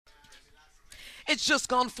It's just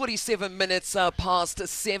gone 47 minutes past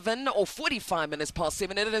 7 or 45 minutes past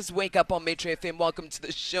 7. It is Wake Up on Metro FM. Welcome to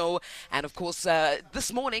the show. And of course,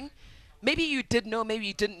 this morning, maybe you did know, maybe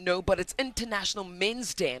you didn't know, but it's International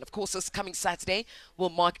Men's Day. And of course, this coming Saturday will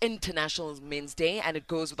mark International Men's Day. And it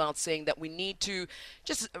goes without saying that we need to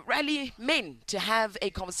just rally men to have a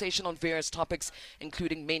conversation on various topics,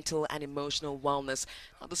 including mental and emotional wellness.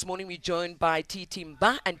 Now, this morning, we're joined by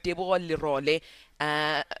Mbha Tebogo Lerole.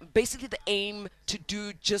 Basically, the aim to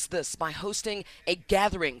do just this by hosting a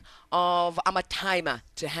gathering of Amatyma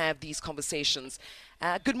to have these conversations.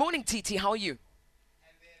 Good morning, TT. How are you?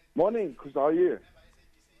 Morning, Chris. How are you?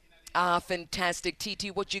 Fantastic.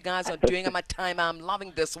 TT, what you guys are doing Amatyma, I'm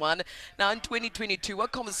loving this one. Now, in 2022,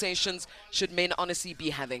 what conversations should men honestly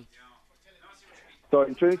be having? So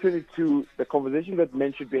in 2022, the conversation that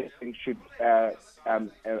men should be having should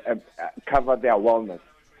cover their wellness.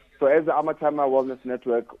 So as the Amatyma Wellness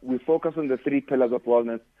Network, we focus on the 3 pillars of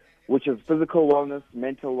wellness, which is physical wellness,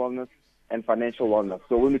 mental wellness, and financial wellness.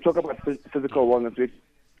 So when we talk about physical wellness, we're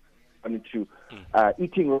into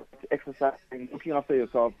eating right, exercising, looking after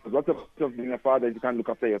yourself. There's lots of being a father, you can't look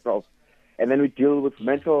after yourself. And then we deal with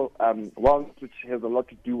mental wellness, which has a lot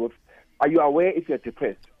to do with, are you aware if you're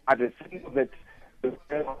depressed? Are the things that,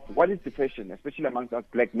 what is depression, especially amongst us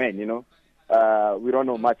black men, you know? We don't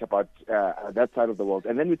know much about that side of the world.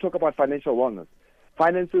 And then we talk about financial wellness.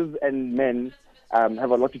 Finances and men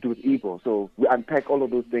have a lot to do with ego. So we unpack all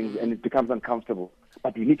of those things and it becomes uncomfortable.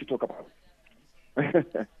 But we need to talk about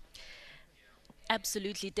it.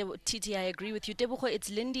 Absolutely. TT, I agree with you. Tebogo, it's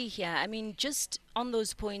Lindy here. I mean, just on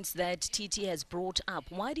those points that TT has brought up,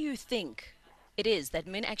 why do you think it is that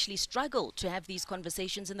men actually struggle to have these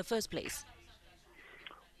conversations in the first place?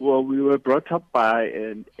 Well, we were brought up by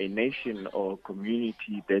a nation or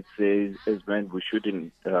community that says, as men, we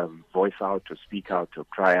shouldn't voice out or speak out or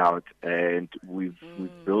cry out. And we've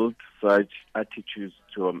built such attitudes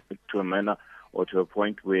to a manner or to a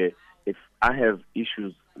point where if I have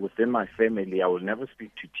issues within my family, I will never speak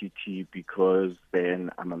to TT because then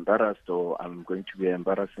I'm embarrassed or I'm going to be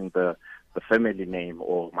embarrassing the family name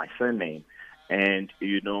or my surname. And,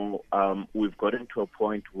 we've gotten to a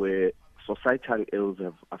point where societal ills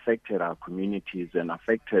have affected our communities and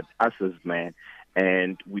affected us as men,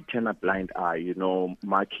 and we turn a blind eye.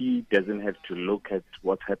 Maki doesn't have to look at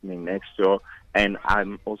what's happening next door, and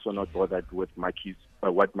I'm also not bothered with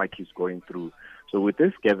what Maki's going through. So with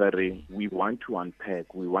this gathering, we want to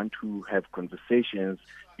unpack, we want to have conversations,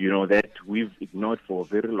 that we've ignored for a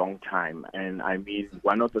very long time. And I mean,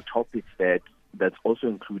 one of the topics that's also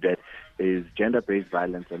included is gender-based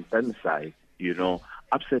violence and femicide.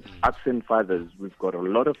 Absent fathers. We've got a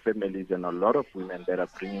lot of families and a lot of women that are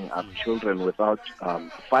bringing up children without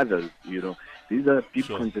fathers. These are deep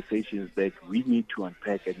conversations that we need to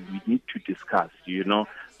unpack and we need to discuss. TT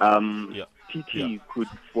could,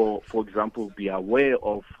 for example, be aware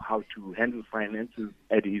of how to handle finances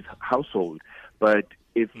at his household, but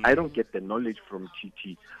if I don't get the knowledge from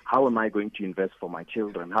TT, how am I going to invest for my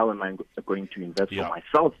children? How am I going to invest for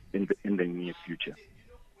myself in the near future?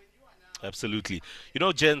 Absolutely.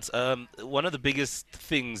 Gents, one of the biggest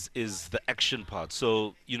things is the action part.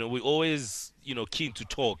 So, we're always, keen to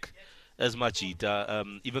talk as much,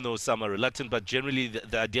 even though some are reluctant, but generally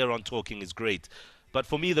the idea around talking is great. But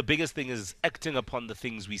for me, the biggest thing is acting upon the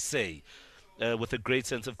things we say with a great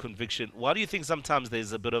sense of conviction. Why do you think sometimes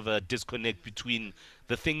there's a bit of a disconnect between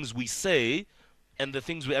the things we say and the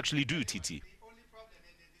things we actually do, TT?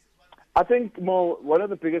 I think, Mo, one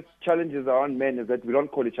of the biggest challenges around men is that we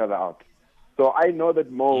don't call each other out. So I know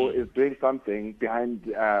that Mo is doing something behind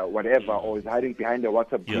whatever, or is hiding behind a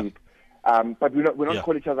WhatsApp group. But we don't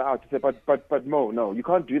call each other out to say, but Mo, no, you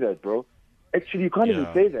can't do that, bro. Actually, you can't even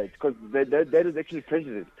say that because that is actually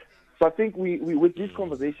prejudice. So I think we with these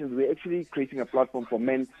conversations, we're actually creating a platform for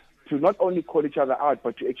men to not only call each other out,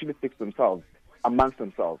 but to actually fix themselves amongst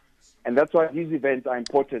themselves. And that's why these events are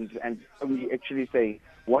important. And we actually say,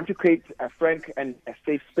 we want to create a frank and a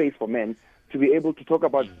safe space for men to be able to talk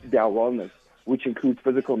about their wellness, which includes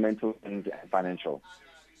physical, mental, and financial.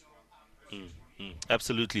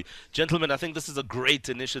 Absolutely. Gentlemen, I think this is a great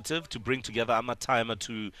initiative to bring together Amatyma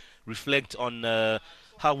to reflect on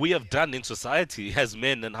how we have done in society as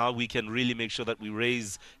men and how we can really make sure that we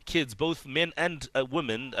raise kids, both men and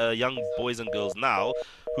women, young boys and girls now,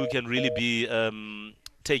 who can really be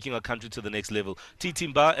taking our country to the next level.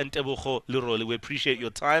 Mbha and Tebogo Lerole, we appreciate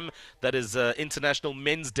your time. That is International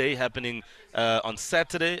Men's Day happening on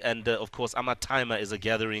Saturday, and of course Amatyma is a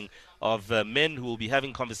gathering of men who will be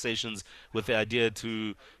having conversations with the idea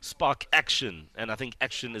to spark action, and I think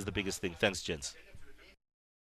action is the biggest thing. Thanks, gents.